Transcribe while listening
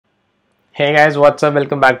Hey guys, what's up?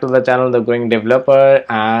 Welcome back to the channel The Growing Developer,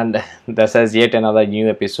 and this is yet another new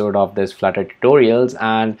episode of this Flutter tutorials.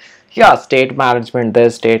 And yeah, state management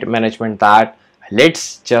this, state management that.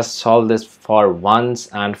 Let's just solve this for once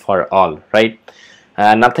and for all, right?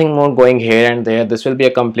 Nothing more going here and there. This will be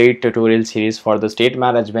a complete tutorial series for the state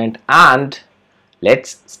management, and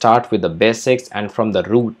let's start with the basics and from the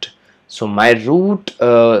root. So my root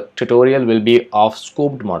tutorial will be of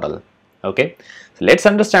scoped model. Okay, so let's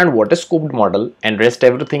understand what is scoped model, and rest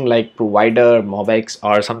everything like provider, MobX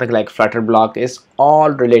or something like Flutter block is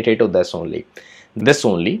all related to this only. This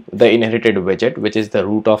only, the inherited widget, which is the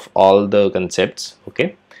root of all the concepts.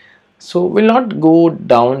 Okay, so we'll not go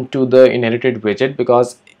down to the inherited widget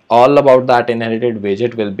because all about that inherited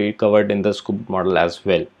widget will be covered in the scoped model as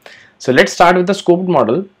well. So let's start with the scoped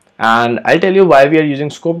model, and I'll tell you why we are using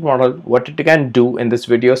scoped model, what it can do in this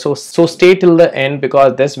video. So stay till the end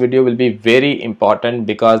because this video will be very important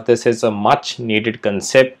because this is a much needed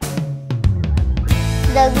concept.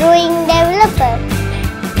 The Growing Developer.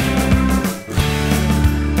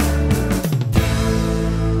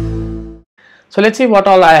 So let's see what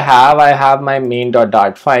all I have. I have my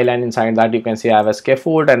main.dart file, and inside that you can see I have a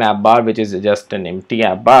scaffold, an app bar which is just an empty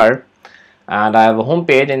app bar, and I have a home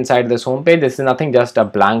page. Inside this home page, this is nothing, just a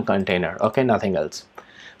blank container. Okay, nothing else.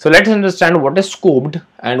 So let's understand what is scoped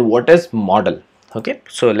and what is model. Okay,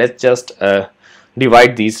 so let's just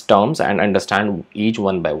divide these terms and understand each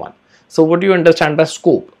one by one. So what do you understand by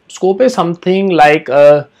scope? Scope is something like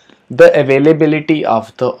the availability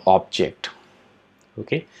of the object.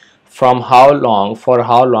 Okay, from how long, for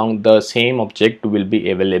how long the same object will be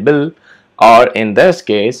available, or in this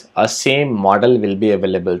case a same model will be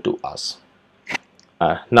available to us.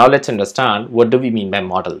 Now let's understand what do we mean by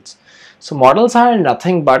models. So models are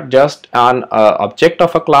nothing but just an object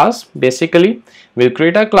of a class. Basically, we'll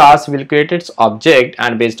create a class, we'll create its object,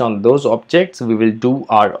 and based on those objects we will do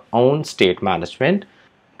our own state management.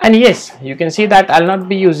 And yes, you can see that I'll not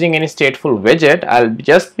be using any stateful widget, I'll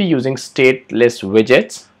just be using stateless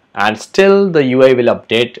widgets, and still the UI will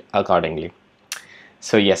update accordingly.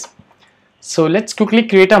 So yes, so let's quickly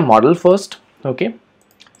create a model first. Okay,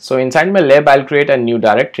 so inside my lab I'll create a new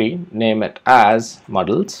directory, name it as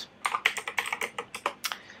models,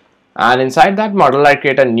 and inside that model I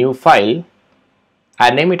create a new file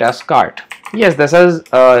and name it as cart. Yes, this is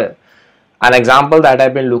an example that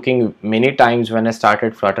I've been looking many times when I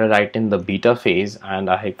started Flutter right in the beta phase, and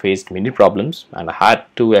I faced many problems and I had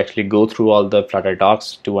to actually go through all the Flutter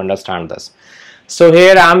docs to understand this. So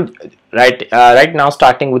here I'm right now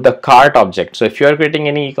starting with the cart object. So if you are creating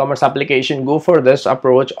any e-commerce application, go for this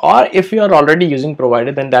approach, or if you are already using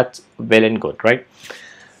provider, then that's well and good, right?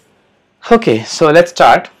 Okay, so let's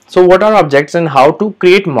start. So what are objects and how to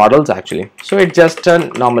create models actually? So it's just a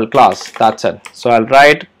normal class, that's it. So I'll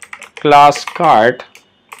write class cart,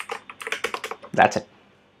 that's it,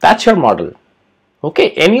 that's your model. Okay,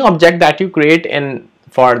 any object that you create in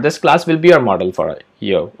for this class will be your model for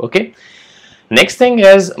you. Okay, next thing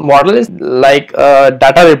is model is like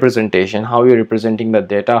data representation, how you're representing the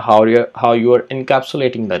data, how you are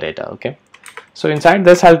encapsulating the data. Okay, so inside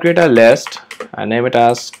this I'll create a list and name it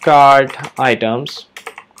as cart items,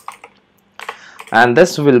 and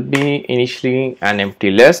this will be initially an empty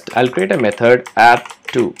list. I'll create a method add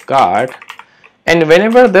to cart, and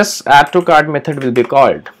whenever this add to cart method will be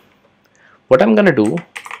called, what I'm gonna do,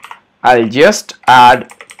 I'll just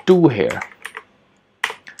add 2 here.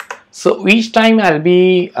 So each time I'll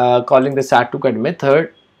be calling this add to cart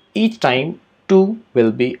method, each time 2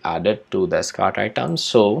 will be added to this cart item.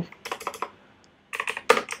 So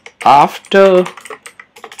after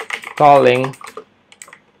calling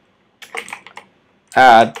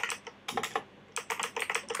add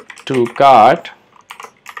to cart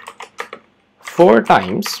 4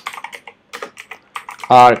 times,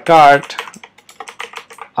 our cart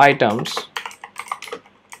items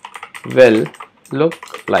will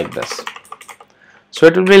look like this. So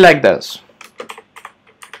it will be like this: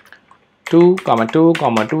 2, 2, 2,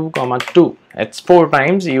 2. It's 4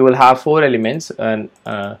 times. You will have 4 elements, and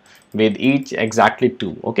with each exactly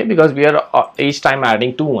 2. Okay, because we are each time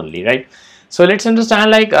adding 2 only, right? So let's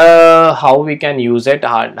understand like how we can use it,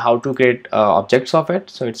 how to create objects of it.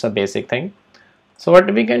 So it's a basic thing. So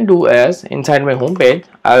what we can do is, inside my home page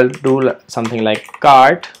I'll do something like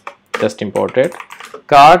cart, just import it,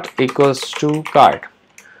 cart equals to cart.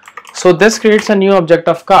 So this creates a new object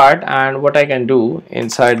of cart, and what I can do,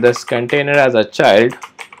 inside this container as a child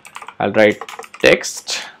I'll write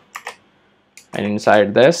text, and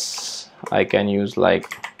inside this I can use like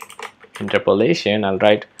interpolation. I'll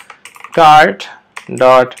write cart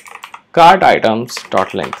dot cart items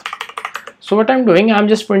dot length. So what I'm doing, I'm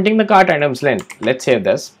just printing the cart items length. Let's save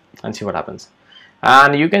this and see what happens.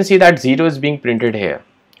 And you can see that 0 is being printed here,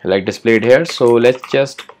 like displayed here. So let's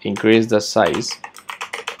just increase the size.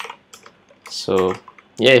 So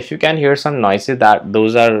yeah, if you can hear some noises, that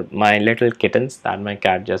those are my little kittens that my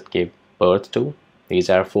cat just gave birth to. These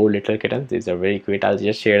are 4 little kittens. These are very cute. I'll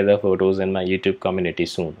just share the photos in my YouTube community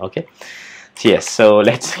soon. Okay. Yes, so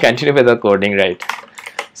let's continue with the coding, right?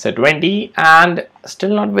 So 20 and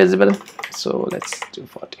still not visible, so let's do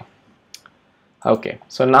 40. Okay,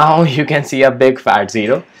 so now you can see a big fat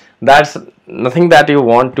 0. That's nothing that you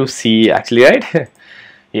want to see actually, right?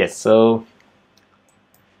 Yes, so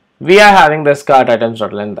we are having this cart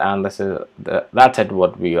items.length, and this is that's it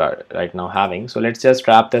what we are right now having. So let's just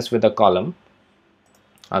wrap this with a column.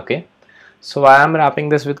 Okay, so why I'm wrapping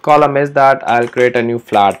this with column is that I'll create a new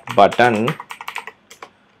flat button,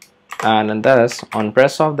 and in this, on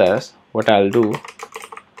press of this, what I'll do,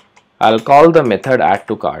 I'll call the method add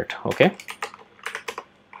to cart. Okay,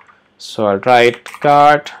 so I'll write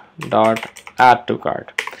cart dot add to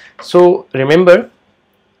cart. So remember,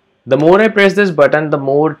 the more I press this button, the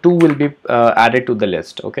more 2 will be added to the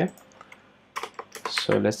list. Okay,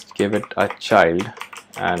 so let's give it a child,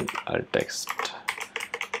 and I'll text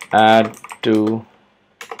add to,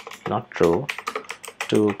 not row,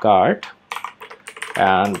 to cart,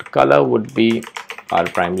 and color would be our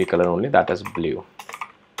primary color only, that is blue.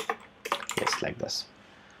 Yes, like this.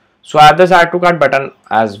 So I have this add to cart button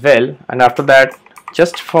as well, and after that,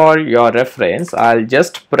 just for your reference, I'll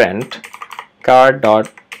just print cart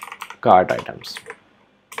dot cart items.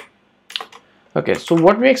 Okay, so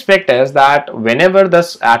what we expect is that whenever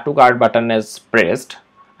this add to cart button is pressed,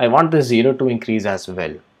 I want the 0 to increase as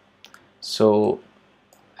well. So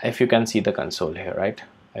if you can see the console here, right?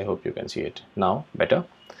 I hope you can see it now better.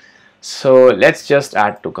 So let's just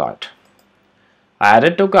add to cart. I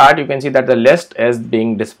added to cart. You can see that the list is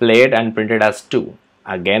being displayed and printed as 2.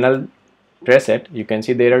 Again, I'll press it. You can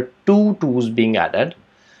see there are 2 2s being added.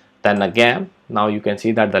 Then again, now you can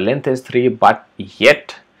see that the length is 3, but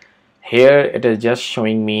yet here it is just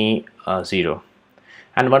showing me 0.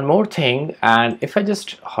 And one more thing, and if I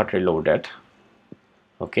just hot reload it,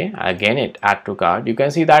 okay, again it add to cart, you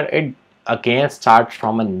can see that it again starts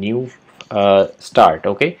from a new start.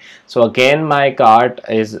 Okay, so again my cart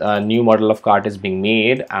is a new model of cart is being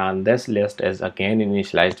made, and this list is again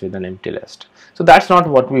initialized with an empty list. So that's not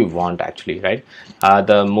what we want actually, right?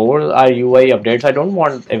 The more our UI updates, I don't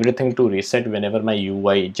want everything to reset whenever my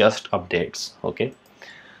UI just updates. Okay,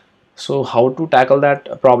 so how to tackle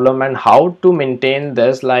that problem and how to maintain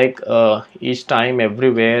this, like each time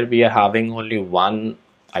everywhere we are having only one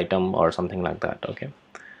item or something like that. Okay,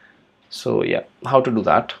 so yeah, how to do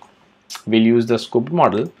that? We'll use the scoped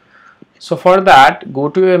model. So for that, go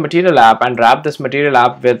to a material app and wrap this material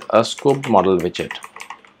app with a scoped model widget.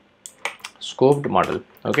 Scoped model.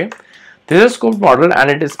 Okay, this is scoped model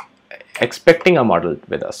and it is expecting a model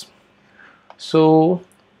with us. So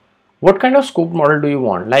what kind of scoped model do you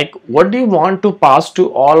want? Like, what do you want to pass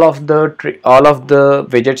to all of the tree, all of the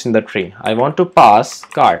widgets in the tree? I want to pass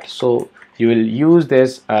cart. So you will use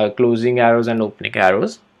this closing arrows and opening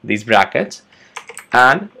arrows, these brackets,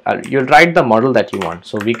 and you'll write the model that you want.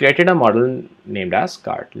 So we created a model named as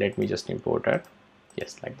cart. Let me just import it.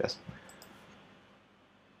 Yes, like this.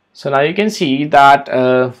 So now you can see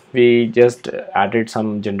that we just added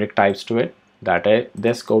some generic types to it, that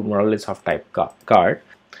this code model is of type cart.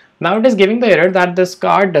 Now it is giving the error that this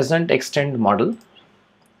cart doesn't extend model.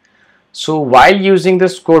 So while using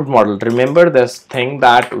this code model, remember this thing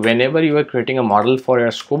that whenever you are creating a model for your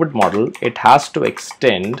scoped model, it has to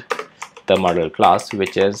extend the model class,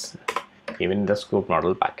 which is even in the scope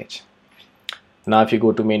model package. Now if you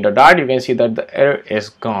go to main.dart, you can see that the error is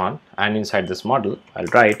gone, and inside this model I'll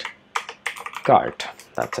write cart.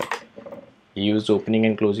 That's it. Use opening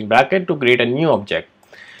and closing bracket to create a new object,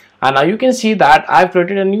 and now you can see that I've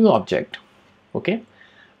created a new object. Okay,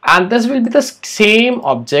 and this will be the same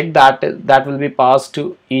object that will be passed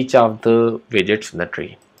to each of the widgets in the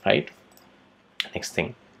tree, right? Next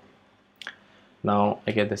thing, now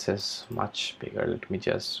again this is much bigger. Let me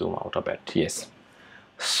just zoom out a bit. Yes,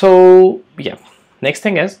 so yeah, next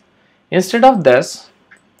thing is, instead of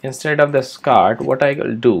this cart, what I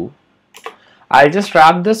will do, I'll just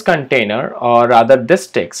wrap this container, or rather this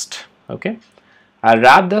text. Okay, I'll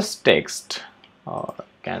wrap this text, or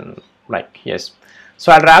can, like, yes,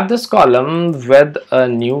 so I'll wrap this column with a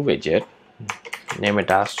new widget, name it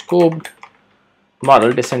as scoped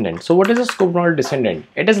model descendant. So what is a scoped model descendant?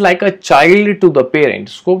 It is like a child to the parent.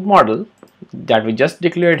 Scoped model that we just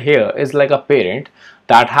declared here is like a parent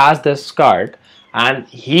that has this cart, and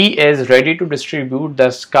he is ready to distribute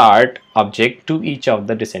the cart object to each of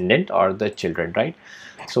the descendant or the children, right?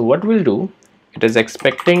 So what we'll do, it is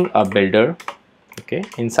expecting a builder. Okay,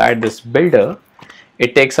 inside this builder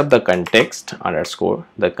it takes up the context underscore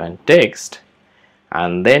the context,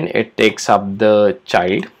 and then it takes up the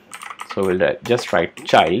child. So we'll just write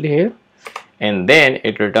child here, and then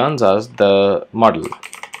it returns us the model.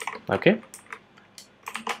 Okay,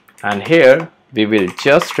 and here we will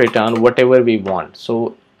just return whatever we want.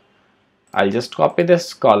 So I'll just copy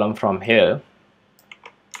this column from here,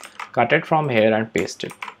 cut it from here and paste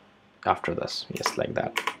it after this, just like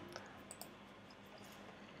that,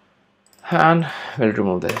 and we'll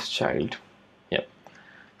remove this child. Yep.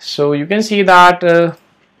 So you can see that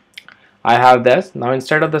I have this. Now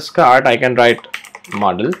instead of this cart I can write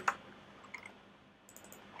model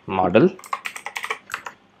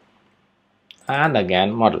and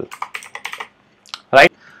again model,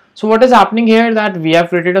 right? So what is happening here, that we have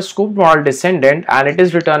created a scoped model descendant and it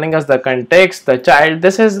is returning us the context, the child.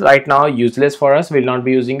 This is right now useless for us, we'll not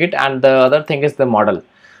be using it. And the other thing is the model.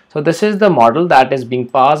 So this is the model that is being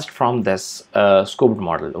passed from this scoped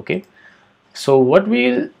model. Okay, so what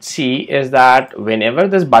we'll see is that whenever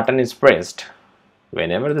this button is pressed, we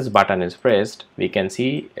can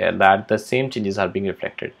see that the same changes are being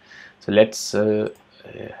reflected. So let's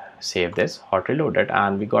save this, hot reload it,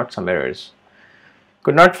 and we got some errors.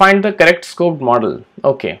 Could not find the correct scoped model.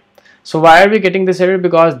 Okay, so why are we getting this error?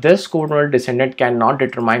 Because this scoped model descendant cannot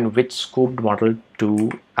determine which scoped model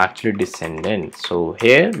to actually descend in. So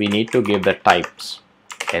here we need to give the types.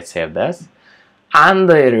 Let's save this, and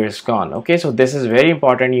the error is gone. Okay, so this is very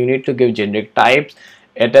important. You need to give generic types.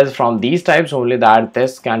 It is from these types only that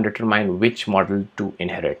this can determine which model to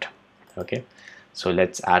inherit. Okay, so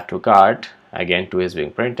let's add to cart. Again 2 is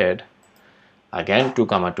being printed, again 2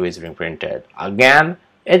 comma 2 is being printed, again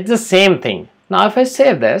it's the same thing. Now if I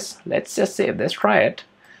save this, let's just save this, try it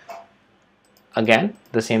again,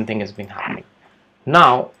 the same thing is being happening.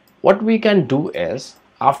 Now what we can do is,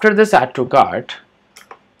 after this add to cart,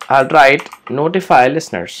 I'll write notify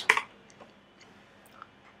listeners.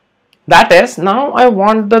 That is, now I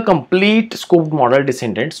want the complete scoped model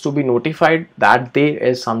descendants to be notified that there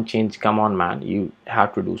is some change. Come on man, you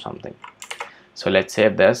have to do something. So let's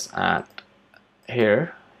save this, and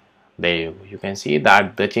here you can see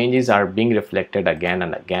that the changes are being reflected again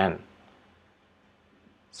and again.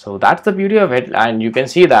 So that's the beauty of it, and you can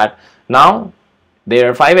see that now there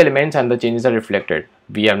are 5 elements and the changes are reflected.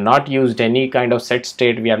 We have not used any kind of set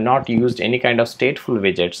state, we have not used any kind of stateful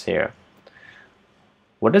widgets here.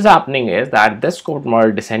 What is happening is that this scoped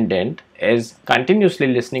model descendant is continuously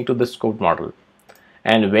listening to the scoped model,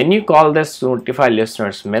 and when you call this notify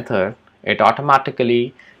listeners method, it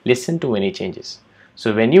automatically listens to any changes.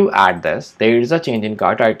 So when you add this, there is a change in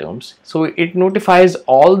cart items, so it notifies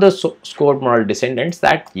all the scoped model descendants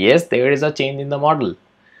that yes, there is a change in the model.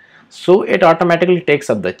 So it automatically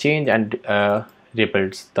takes up the change and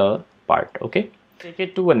rebuilds the part. Okay, take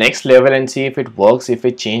it to a next level and see if it works, if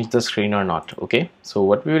it changed the screen or not. Okay, so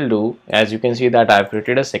what we will do, as you can see that I've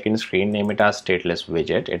created a second screen, name it as stateless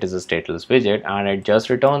widget. It is a stateless widget and it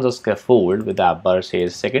just returns a scaffold with the app bar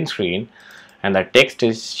says second screen, and the text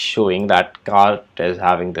is showing that cart is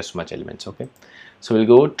having this much elements. Okay, so we'll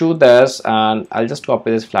go to this and I'll just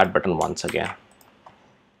copy this flat button once again,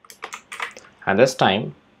 and this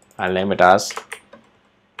time I'll name it as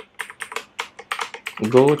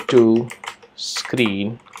go to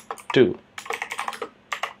screen 2.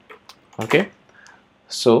 Okay,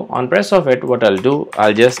 so on press of it, what I'll do,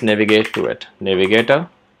 I'll just navigate to it, navigator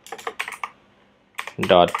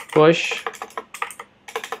dot push.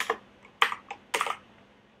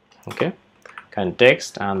 Okay,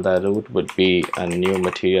 context, and the route would be a new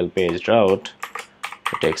material page route.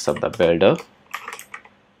 It takes up the builder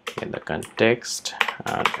in the context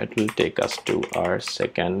and it will take us to our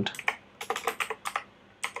second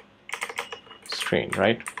screen,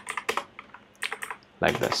 right,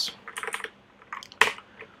 like this.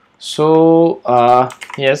 So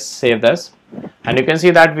yes, save this, and you can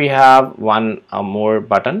see that we have one more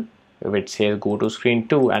button which says go to screen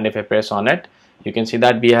 2, and if I press on it, you can see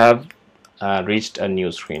that we have reached a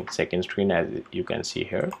new screen, second screen, as you can see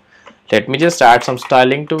here. Let me just add some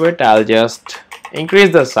styling to it. I'll just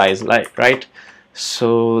increase the size, like, right,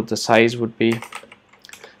 so the size would be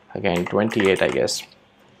again 28, I guess.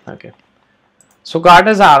 Okay, so cart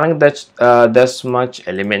is having this much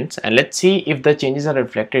elements, and let's see if the changes are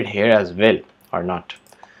reflected here as well or not.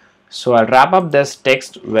 So I'll wrap up this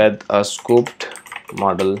text with a scoped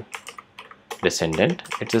model descendant.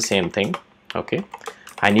 It's the same thing. Okay,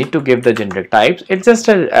 I need to give the generic types. It's just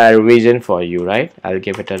a revision for you, right? I'll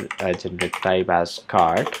give it a generic type as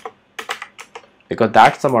card, because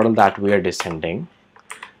that's the model that we are descending.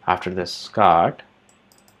 After this card,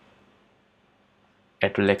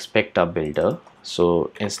 it will expect a builder.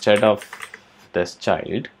 So instead of this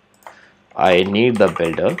child, I need the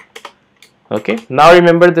builder. Okay, now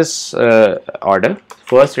remember this order.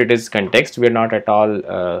 First it is context. We are not at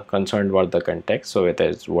all concerned about the context, so it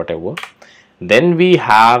is whatever. Then we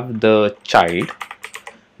have the child.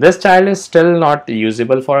 This child is still not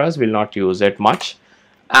usable for us, we'll not use it much.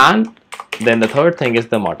 And then the third thing is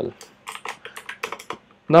the model.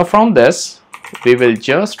 Now from this we will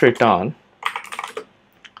just return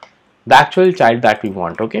the actual child that we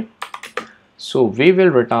want. Okay, so we will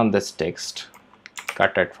return this text,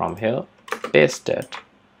 cut it from here, paste it,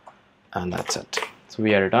 and that's it. So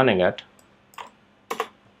we are returning it,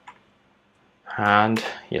 and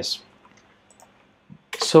yes,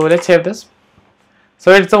 so let's save this.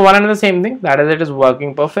 So it's the one and the same thing, that is, it is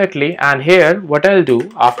working perfectly. And here what I'll do,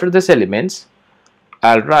 after this elements,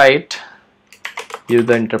 I'll write, use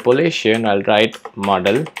the interpolation, I'll write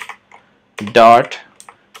model dot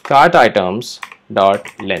cart items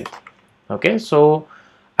dot length. Okay, so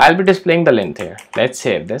I'll be displaying the length here. Let's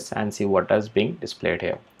save this and see what is being displayed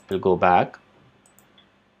here. We'll go back.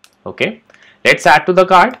 Okay, let's add to the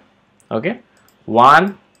card. Okay,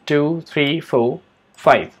 1 2 3 4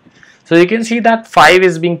 5. So you can see that 5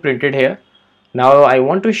 is being printed here. Now I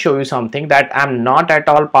want to show you something, that I'm not at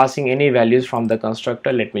all passing any values from the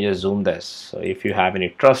constructor. Let me just zoom this, so if you have any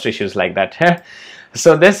trust issues like that.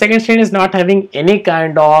 So this second screen is not having any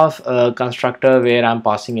kind of constructor where I'm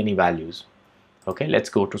passing any values. Okay, let's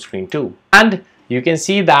go to screen 2, and you can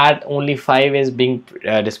see that only 5 is being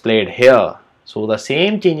displayed here. So the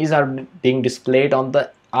same changes are being displayed on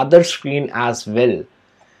the other screen as well.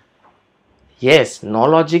 Yes, no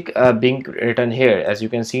logic being written here. As you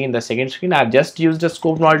can see in the second screen, I've just used a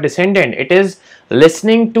scope model descendant. It is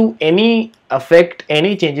listening to any effect,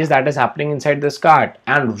 any changes that is happening inside this card,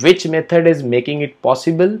 and which method is making it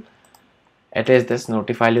possible. It is this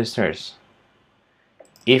notify listeners.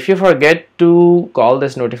 If you forget to call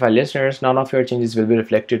this notify listeners, none of your changes will be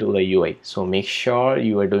reflected to the UI. So make sure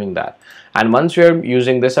you are doing that. And once you are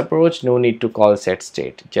using this approach, no need to call set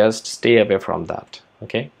state. Just stay away from that.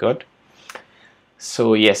 Okay, good.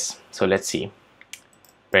 So yes, so let's see.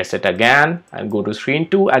 Press it again and go to screen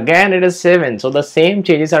 2. Again it is 7. So the same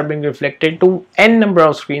changes are being reflected to n number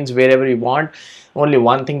of screens wherever you want. Only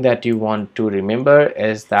one thing that you want to remember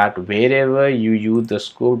is that wherever you use the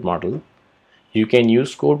scoped model, you can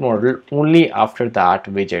use scoped model only after that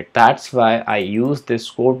widget. That's why I use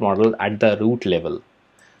this scoped model at the root level,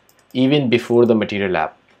 even before the material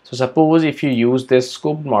app. So suppose if you use this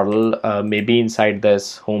scoped model maybe inside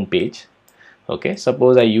this home page. Okay,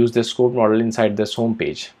 suppose I use this scoped model inside this home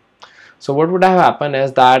page. So what would have happened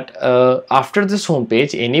is that after this home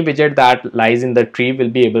page, any widget that lies in the tree will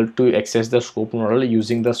be able to access the scoped model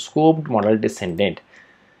using the scoped model descendant.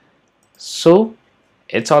 So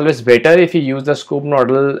it's always better if you use the scoped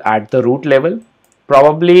model at the root level.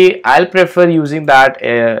 Probably I'll prefer using that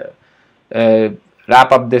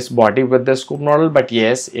wrap up this body with the scoped model, but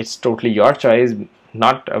yes, it's totally your choice.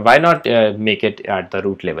 Why not make it at the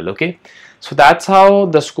root level? Okay, so that's how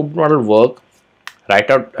the scoped model work. Write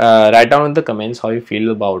down in the comments how you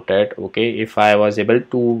feel about it. Okay, if I was able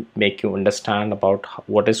to make you understand about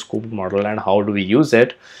what is scoped model and how do we use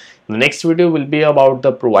it. The next video will be about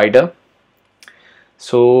the provider.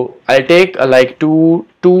 So I'll take like two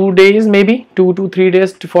days, maybe 2 to 3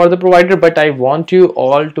 days for the provider, but I want you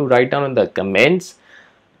all to write down in the comments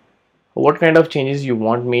what kind of changes you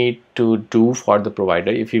want me to do for the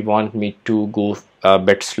provider. If you want me to go a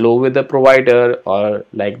bit slow with the provider, or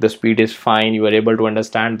like the speed is fine, you are able to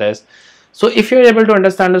understand this. So if you're able to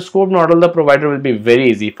understand the scoped model, the provider will be very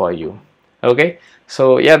easy for you. Okay,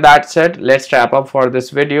 so yeah, that's it. Let's wrap up for this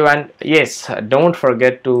video. And yes, don't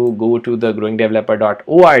forget to go to the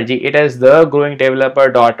growingdeveloper.org. it is the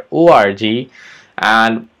growingdeveloper.org,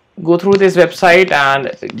 and go through this website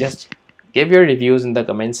and just give your reviews in the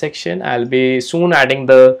comment section. I'll be soon adding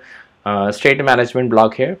the state management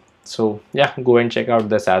block here. So yeah, go and check out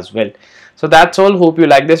this as well. So that's all. Hope you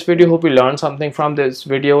like this video. Hope you learned something from this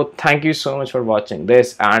video. Thank you so much for watching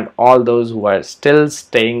this, and all those who are still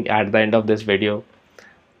staying at the end of this video,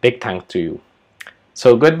 big thanks to you.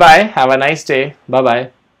 So goodbye. Have a nice day. Bye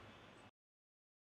bye.